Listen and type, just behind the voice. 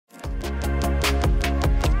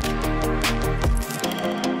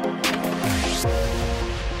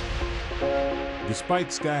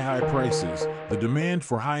Despite sky-high prices, the demand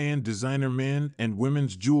for high-end designer men and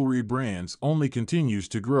women's jewelry brands only continues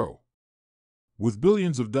to grow. With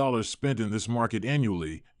billions of dollars spent in this market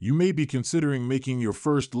annually, you may be considering making your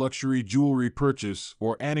first luxury jewelry purchase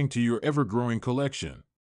or adding to your ever-growing collection.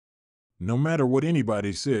 No matter what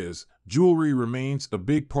anybody says, jewelry remains a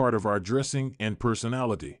big part of our dressing and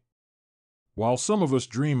personality. While some of us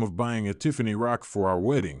dream of buying a Tiffany rock for our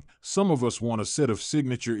wedding, some of us want a set of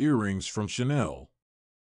signature earrings from Chanel.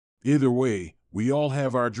 Either way, we all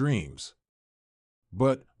have our dreams.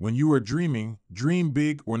 But when you are dreaming, dream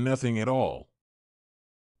big or nothing at all.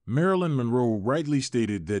 Marilyn Monroe rightly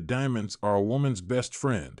stated that diamonds are a woman's best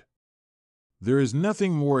friend. There is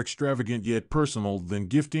nothing more extravagant yet personal than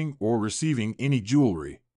gifting or receiving any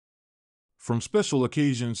jewelry. From special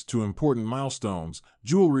occasions to important milestones,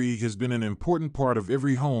 jewelry has been an important part of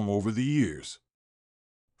every home over the years.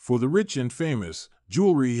 For the rich and famous,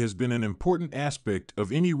 jewelry has been an important aspect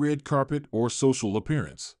of any red carpet or social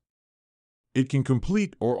appearance. It can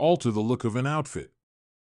complete or alter the look of an outfit.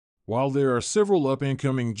 While there are several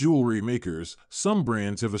up-and-coming jewelry makers, some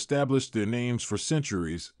brands have established their names for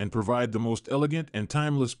centuries and provide the most elegant and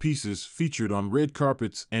timeless pieces featured on red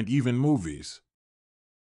carpets and even movies.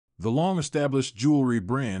 The long-established jewelry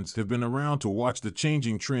brands have been around to watch the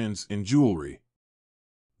changing trends in jewelry.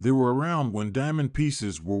 They were around when diamond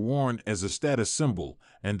pieces were worn as a status symbol,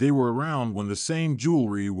 and they were around when the same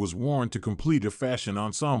jewelry was worn to complete a fashion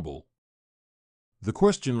ensemble. The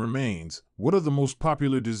question remains, what are the most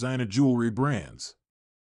popular designer jewelry brands?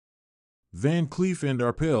 Van Cleef &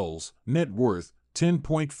 Arpels, net worth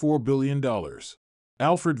 $10.4 billion.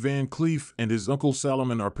 Alfred Van Cleef and his uncle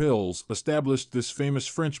Salomon Arpels established this famous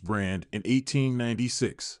French brand in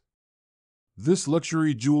 1896. This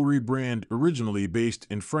luxury jewelry brand originally based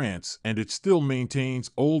in France, and it still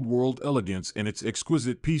maintains old-world elegance in its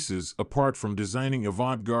exquisite pieces apart from designing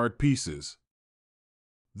avant-garde pieces.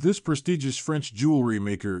 This prestigious French jewelry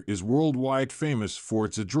maker is worldwide famous for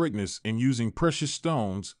its adroitness in using precious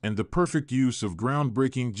stones and the perfect use of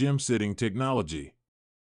groundbreaking gem setting technology.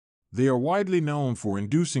 They are widely known for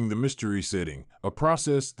inducing the mystery setting, a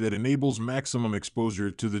process that enables maximum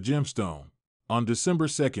exposure to the gemstone. On December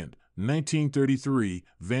 2, 1933,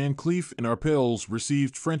 Van Cleef & Arpels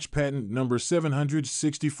received French patent number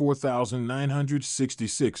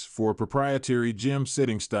 764,966 for a proprietary gem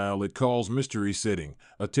setting style it calls mystery setting,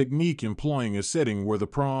 a technique employing a setting where the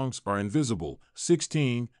prongs are invisible.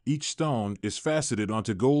 16. Each stone is faceted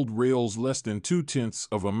onto gold rails less than 0.2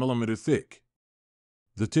 of a millimeter thick.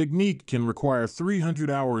 The technique can require 300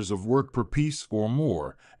 hours of work per piece or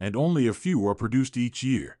more, and only a few are produced each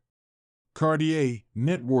year. Cartier,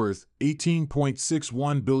 net worth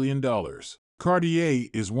 $18.61 billion. Cartier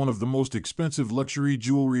is one of the most expensive luxury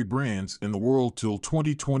jewelry brands in the world till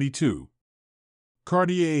 2022.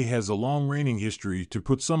 Cartier has a long reigning history to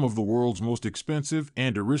put some of the world's most expensive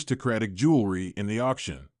and aristocratic jewelry in the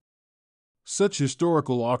auction. Such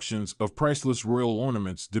historical auctions of priceless royal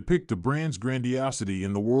ornaments depict the brand's grandiosity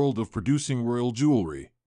in the world of producing royal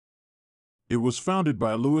jewelry. It was founded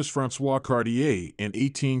by Louis-François Cartier in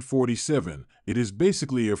 1847. It is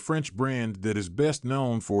basically a French brand that is best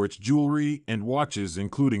known for its jewelry and watches,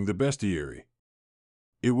 including the bestiary.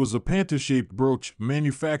 It was a panther-shaped brooch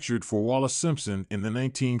manufactured for Wallis Simpson in the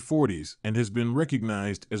 1940s and has been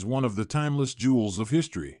recognized as one of the timeless jewels of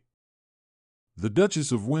history. The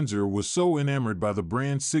Duchess of Windsor was so enamored by the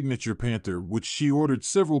brand's signature panther which she ordered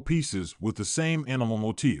several pieces with the same animal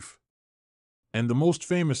motif. And the most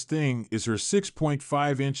famous thing is her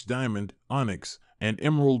 6.5-inch diamond, onyx, and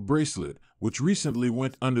emerald bracelet, which recently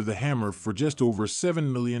went under the hammer for just over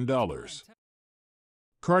 $7 million.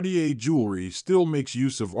 Cartier jewelry still makes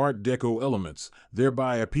use of Art Deco elements,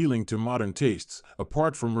 thereby appealing to modern tastes,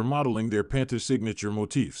 apart from remodeling their panther signature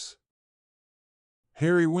motifs.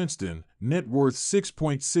 Harry Winston, net worth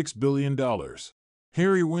 $6.6 billion.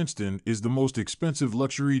 Harry Winston is the most expensive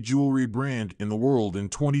luxury jewelry brand in the world in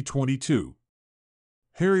 2022.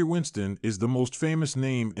 Harry Winston is the most famous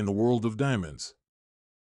name in the world of diamonds.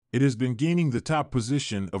 It has been gaining the top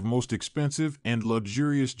position of most expensive and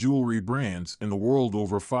luxurious jewelry brands in the world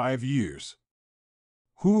over 5 years.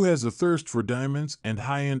 Who has a thirst for diamonds and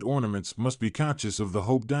high-end ornaments must be conscious of the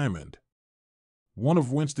Hope Diamond. One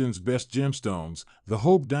of Winston's best gemstones, the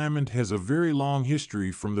Hope Diamond has a very long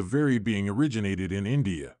history from the very being originated in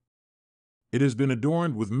India. It has been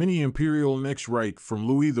adorned with many imperial necks right from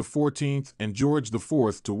Louis XIV and George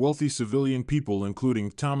IV to wealthy civilian people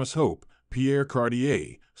including Thomas Hope, Pierre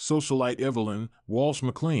Cartier, socialite Evelyn Walsh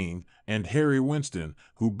McLean, and Harry Winston,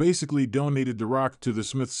 who basically donated the rock to the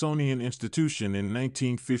Smithsonian Institution in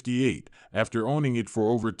 1958 after owning it for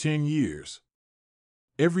over 10 years.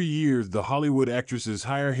 Every year, the Hollywood actresses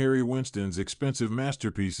hire Harry Winston's expensive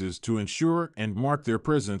masterpieces to ensure and mark their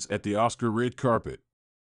presence at the Oscar red carpet.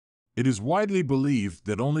 It is widely believed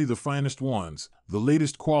that only the finest ones, the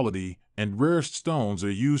latest quality, and rarest stones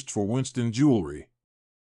are used for Winston jewelry.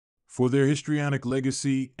 For their histrionic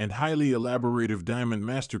legacy and highly elaborative diamond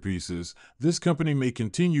masterpieces, this company may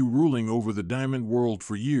continue ruling over the diamond world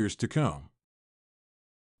for years to come.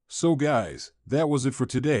 So guys, that was it for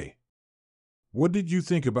today. What did you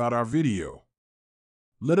think about our video?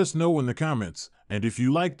 Let us know in the comments, and if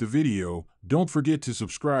you liked the video, don't forget to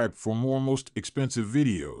subscribe for more most expensive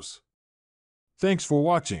videos. Thanks for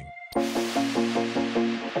watching.